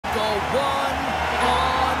go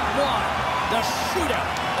one-on-one. The shootout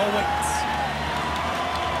awaits.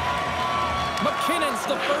 McKinnon's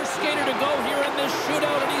the first skater to go here in this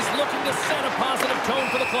shootout, and he's looking to set a positive tone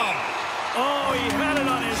for the club. Oh, he had it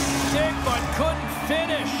on his stick, but couldn't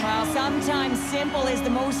finish. Well, sometimes simple is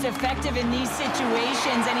the most effective in these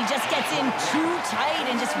situations, and he just gets in too tight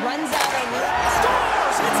and just runs out of room.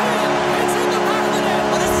 Scores! It's in! It's in the back of the net!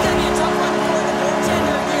 Well, this is going to be a tough one for the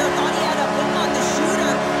goaltender here. Thought he had a hook on the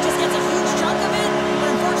shooter. Just gets a huge chunk of it, but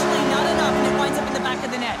unfortunately not enough, and it winds up in the back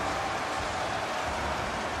of the net.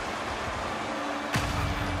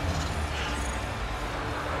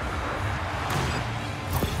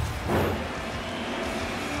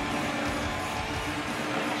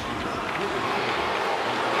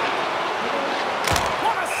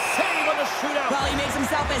 Well, he makes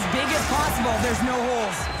himself as big as possible. There's no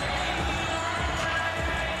holes.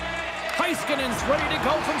 Heiskanen's ready to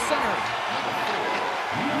go from center.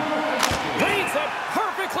 Reads it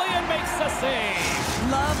perfectly and makes the save.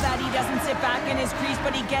 Love that he doesn't sit back in his crease,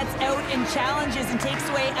 but he gets out and challenges and takes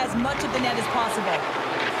away as much of the net as possible.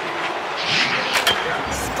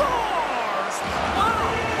 Scores! Wow,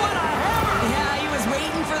 what a hammer! Yeah, he was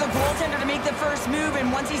waiting for the goaltender to make the first move, and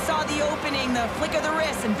once he saw the opening, the flick of the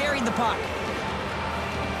wrist, and buried the puck.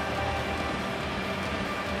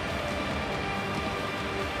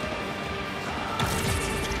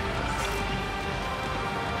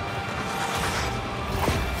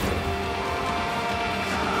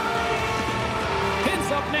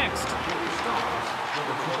 Up next.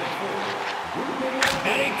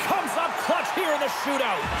 And he comes up clutch here in the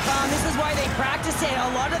shootout. This is why they practice it.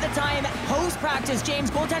 A lot of the time, post-practice,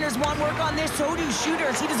 James, goaltenders want work on this, so do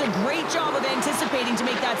shooters. He does a great job of anticipating to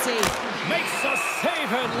make that save. Makes a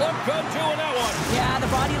save and look good doing that one. Yeah,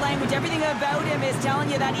 the body language, everything about him is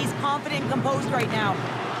telling you that he's confident and composed right now.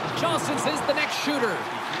 Johnson's is the next shooter.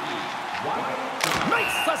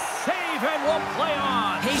 Makes the save and will play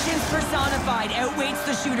on. Patience personified, outweights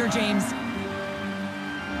the shooter, James.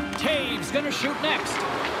 Taves gonna shoot next.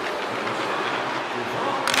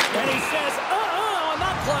 And he says, on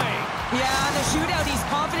that play. Yeah, on the shootout, he's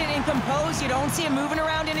confident and composed. You don't see him moving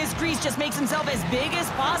around in his crease, just makes himself as big as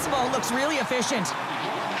possible. Looks really efficient.